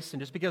vulnerable place, and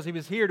just because he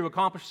was here to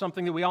accomplish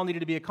something that we all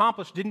needed to be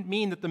accomplished, didn't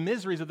mean that the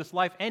miseries of this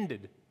life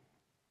ended.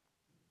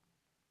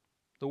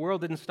 The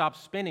world didn't stop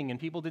spinning, and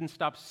people didn't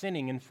stop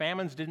sinning, and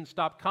famines didn't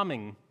stop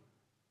coming,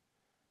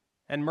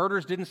 and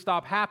murders didn't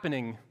stop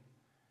happening,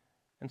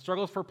 and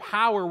struggles for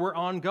power were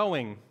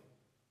ongoing.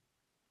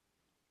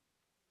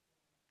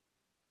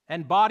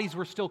 And bodies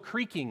were still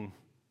creaking,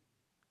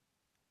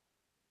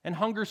 and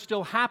hunger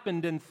still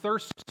happened, and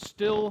thirst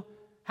still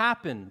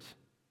happened.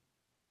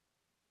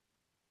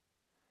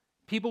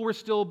 People were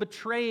still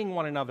betraying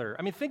one another.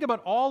 I mean, think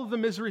about all of the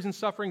miseries and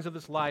sufferings of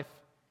this life.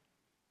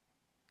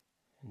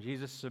 And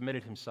Jesus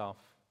submitted himself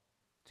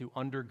to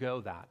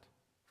undergo that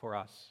for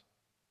us.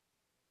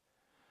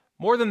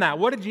 More than that,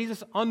 what did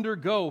Jesus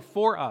undergo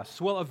for us?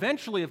 Well,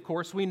 eventually, of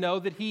course, we know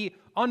that he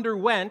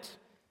underwent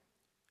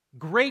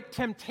great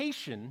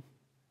temptation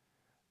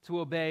to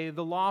obey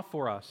the law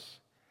for us.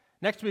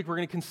 Next week, we're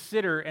going to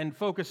consider and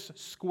focus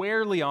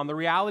squarely on the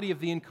reality of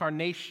the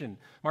incarnation.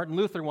 Martin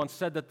Luther once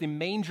said that the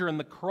manger and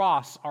the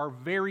cross are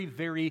very,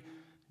 very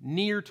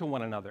near to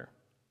one another.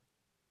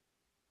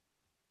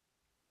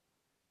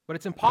 But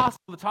it's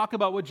impossible to talk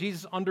about what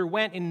Jesus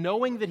underwent in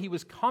knowing that he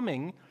was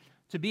coming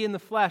to be in the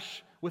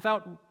flesh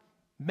without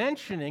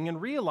mentioning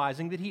and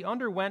realizing that he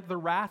underwent the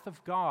wrath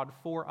of God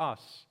for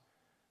us,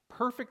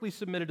 perfectly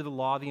submitted to the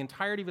law the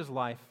entirety of his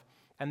life,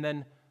 and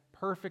then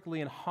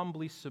perfectly and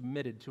humbly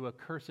submitted to a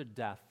cursed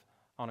death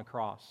on a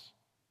cross.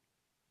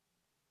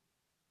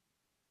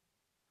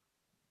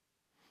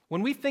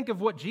 When we think of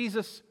what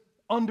Jesus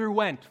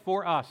underwent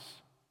for us,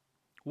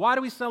 why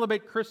do we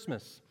celebrate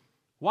Christmas?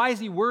 Why is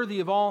he worthy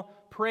of all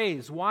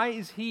praise? Why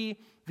is he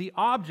the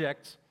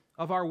object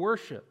of our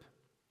worship?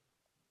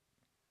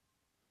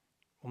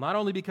 Well, not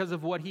only because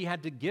of what he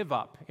had to give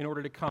up in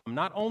order to come,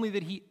 not only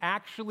that he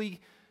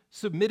actually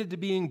submitted to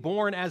being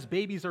born as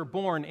babies are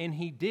born, and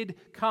he did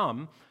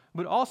come,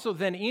 but also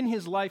then in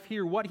his life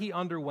here, what he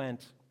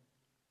underwent.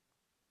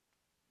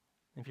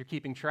 If you're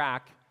keeping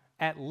track,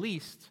 at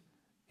least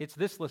it's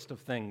this list of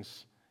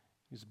things.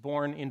 He was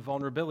born in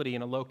vulnerability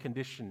in a low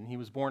condition. He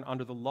was born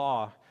under the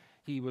law.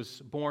 He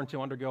was born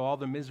to undergo all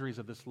the miseries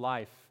of this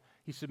life.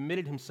 He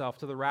submitted himself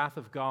to the wrath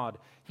of God.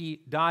 He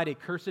died a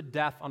cursed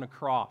death on a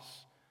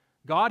cross.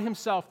 God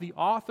himself, the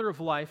author of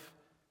life,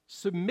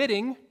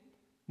 submitting,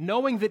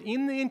 knowing that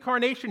in the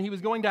incarnation he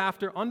was going to have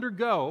to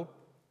undergo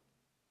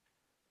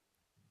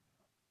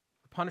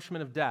the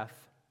punishment of death.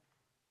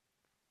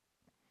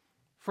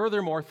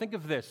 Furthermore, think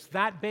of this.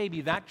 That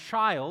baby, that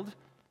child,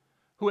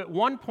 who at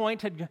one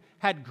point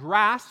had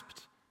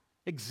grasped,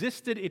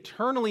 existed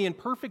eternally in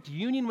perfect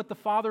union with the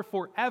Father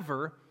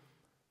forever,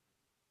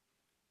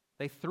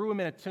 they threw him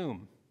in a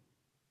tomb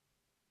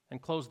and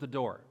closed the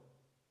door.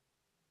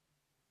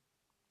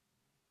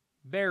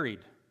 Buried.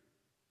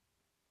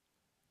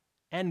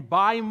 And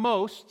by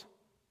most,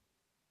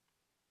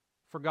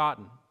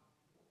 forgotten.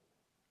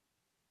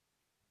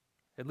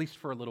 At least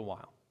for a little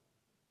while.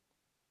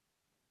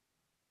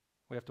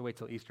 We have to wait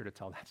till Easter to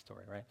tell that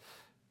story, right?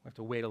 We have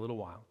to wait a little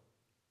while.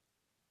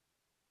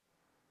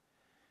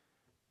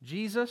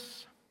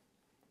 Jesus,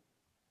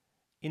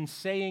 in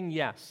saying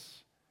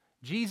yes,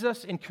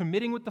 Jesus, in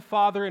committing with the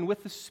Father and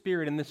with the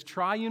Spirit in this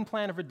triune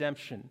plan of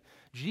redemption,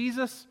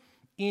 Jesus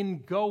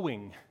in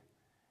going,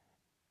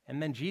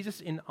 and then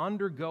Jesus in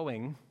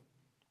undergoing,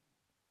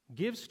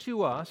 gives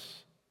to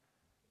us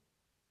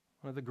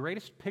one of the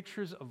greatest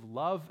pictures of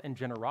love and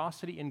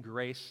generosity and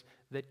grace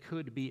that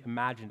could be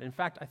imagined. In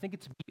fact, I think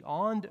it's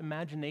beyond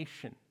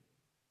imagination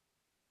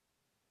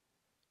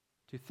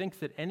to think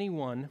that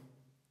anyone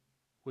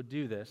would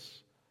do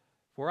this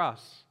for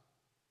us.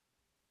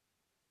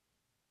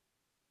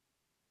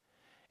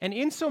 And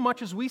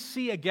insomuch as we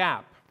see a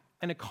gap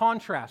and a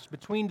contrast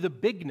between the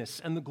bigness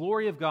and the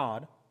glory of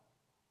God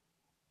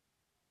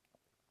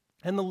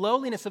and the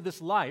lowliness of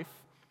this life,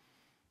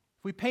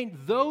 if we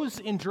paint those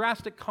in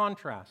drastic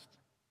contrast,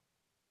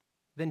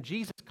 then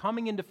Jesus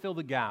coming in to fill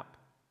the gap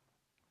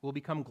will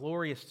become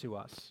glorious to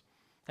us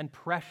and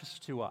precious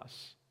to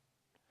us.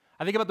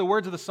 I think about the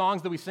words of the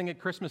songs that we sing at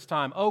Christmas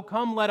time. Oh,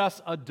 come, let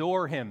us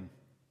adore him.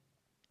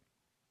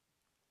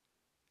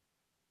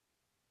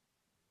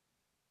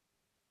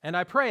 And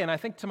I pray and I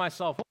think to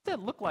myself, what does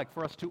that look like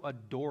for us to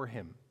adore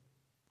him?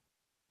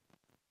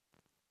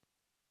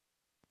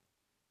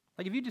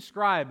 Like if you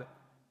describe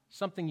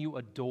something you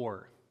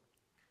adore,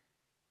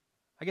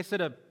 I guess at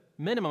a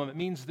minimum it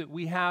means that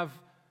we have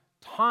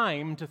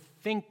time to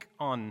think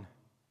on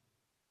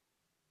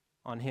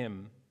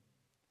him.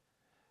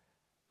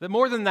 That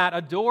more than that,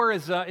 adore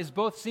is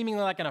both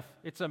seemingly like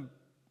it's a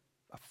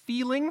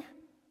feeling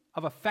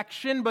of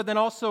affection, but then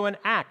also an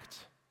act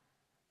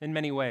in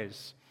many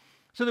ways.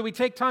 So that we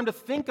take time to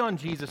think on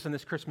Jesus in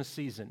this Christmas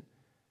season.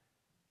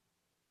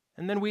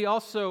 And then we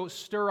also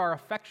stir our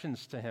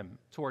affections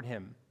toward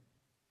him.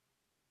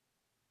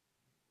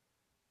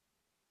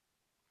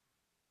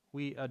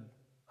 We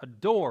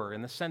adore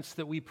in the sense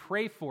that we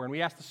pray for and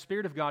we ask the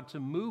Spirit of God to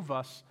move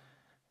us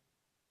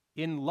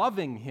in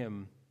loving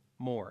him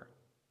more.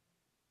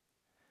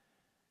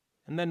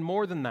 And then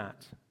more than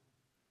that,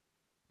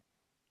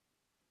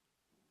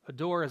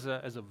 adore as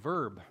a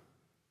verb.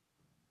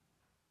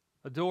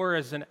 Adore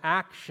as an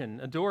action.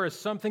 Adore as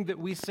something that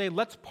we say,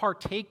 let's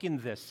partake in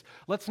this.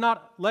 Let's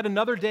not let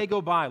another day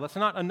go by. Let's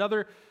not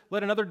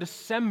let another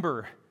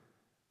December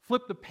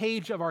flip the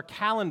page of our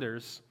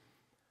calendars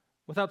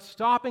without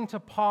stopping to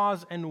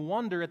pause and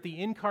wonder at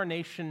the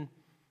incarnation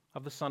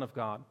of the Son of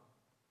God.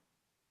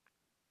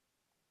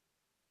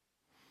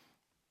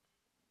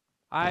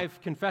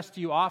 I've confessed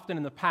to you often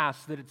in the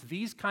past that it's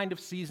these kind of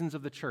seasons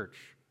of the church.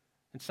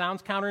 It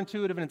sounds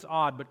counterintuitive and it's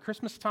odd, but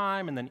Christmas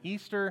time and then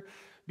Easter,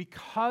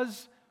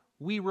 because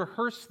we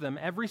rehearse them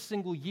every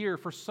single year,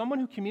 for someone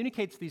who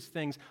communicates these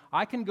things,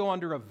 I can go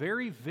under a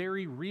very,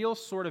 very real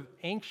sort of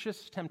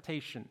anxious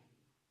temptation.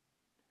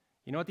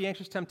 You know what the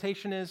anxious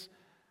temptation is?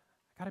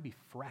 I got to be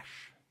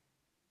fresh.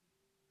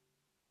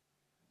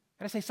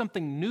 I got to say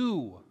something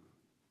new.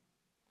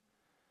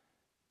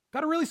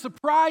 Got to really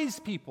surprise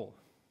people.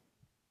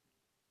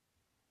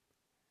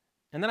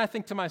 And then I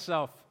think to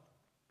myself,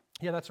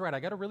 yeah, that's right. I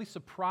got to really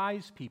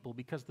surprise people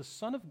because the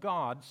Son of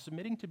God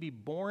submitting to be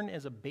born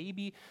as a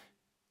baby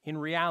in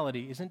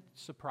reality isn't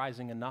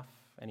surprising enough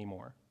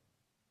anymore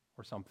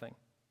or something.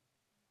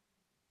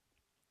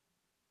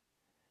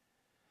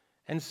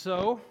 And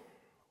so,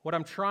 what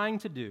I'm trying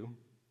to do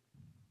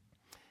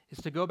is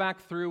to go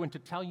back through and to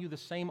tell you the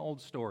same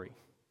old story.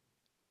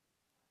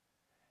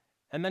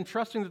 And then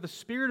trusting that the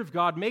Spirit of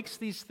God makes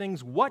these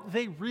things what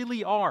they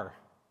really are,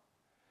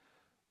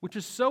 which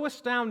is so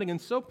astounding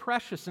and so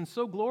precious and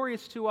so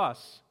glorious to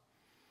us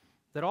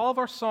that all of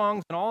our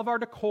songs and all of our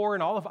decor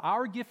and all of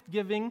our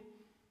gift-giving,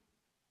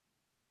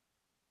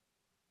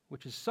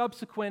 which is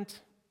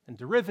subsequent and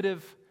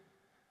derivative,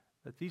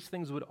 that these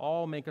things would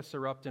all make us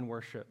erupt in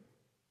worship.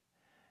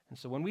 And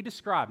so when we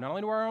describe, not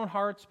only to our own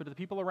hearts, but to the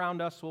people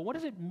around us, well, what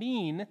does it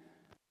mean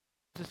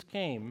Jesus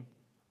came,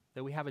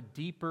 that we have a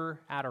deeper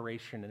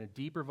adoration and a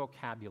deeper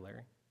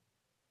vocabulary?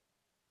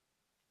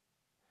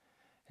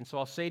 And so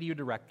I'll say to you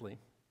directly,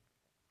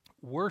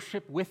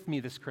 worship with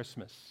me this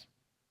Christmas.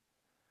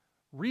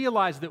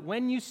 Realize that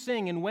when you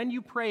sing and when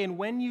you pray and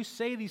when you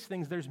say these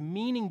things, there's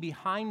meaning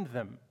behind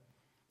them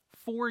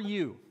for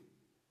you.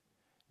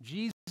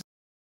 Jesus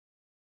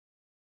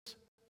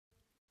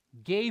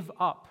gave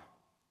up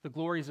the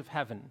glories of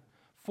heaven.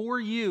 For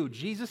you,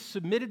 Jesus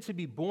submitted to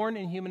be born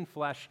in human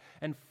flesh,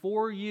 and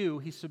for you,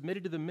 he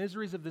submitted to the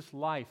miseries of this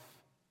life.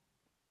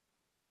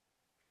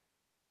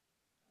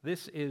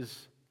 This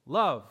is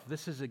love.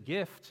 This is a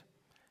gift,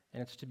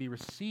 and it's to be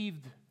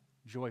received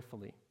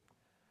joyfully.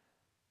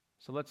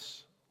 So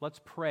let's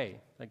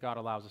pray that God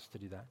allows us to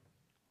do that.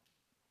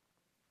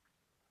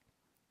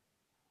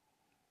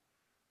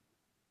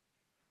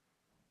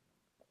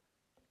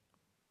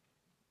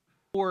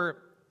 For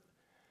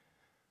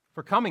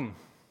coming.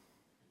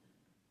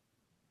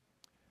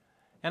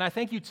 And I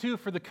thank you too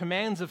for the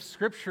commands of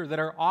Scripture that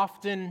are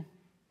often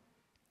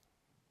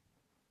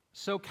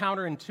so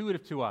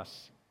counterintuitive to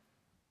us.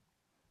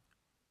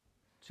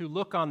 To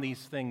look on these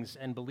things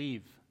and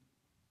believe.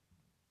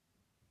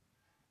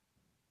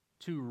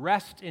 To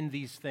rest in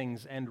these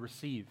things and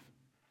receive.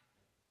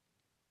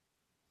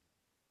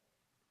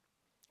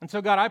 And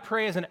so, God, I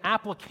pray as an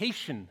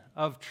application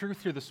of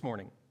truth here this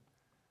morning.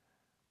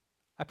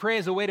 I pray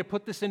as a way to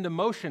put this into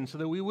motion so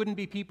that we wouldn't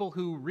be people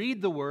who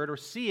read the word or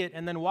see it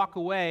and then walk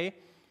away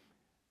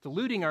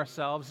deluding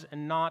ourselves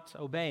and not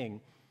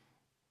obeying.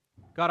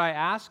 God, I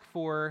ask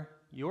for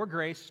your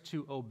grace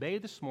to obey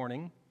this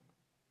morning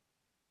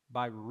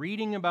by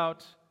reading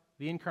about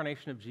the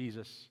incarnation of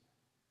Jesus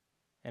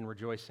and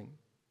rejoicing.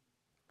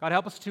 God,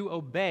 help us to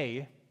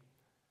obey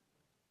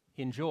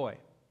in joy.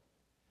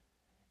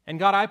 And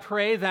God, I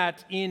pray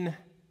that in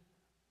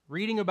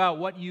reading about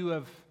what you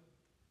have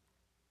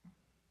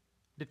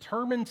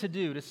determined to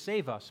do to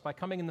save us by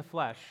coming in the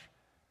flesh,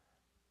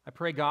 I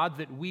pray, God,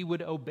 that we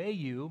would obey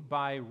you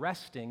by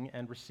resting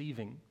and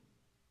receiving.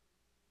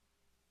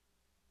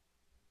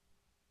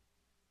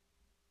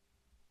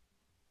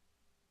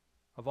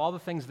 of all the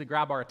things that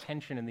grab our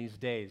attention in these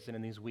days and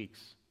in these weeks.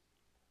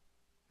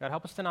 God,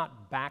 help us to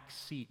not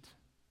backseat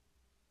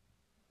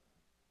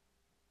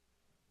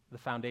the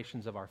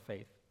foundations of our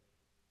faith.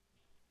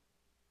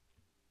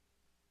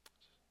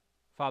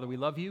 Father, we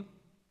love you.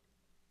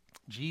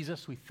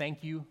 Jesus, we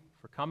thank you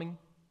for coming.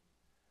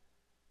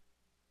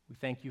 We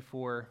thank you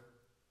for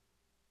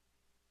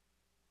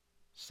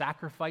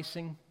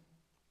sacrificing,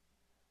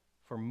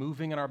 for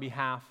moving on our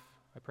behalf.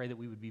 I pray that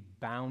we would be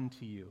bound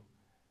to you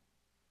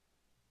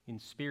in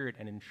spirit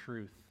and in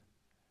truth,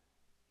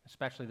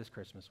 especially this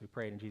Christmas. We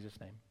pray it in Jesus'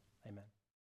 name. Amen.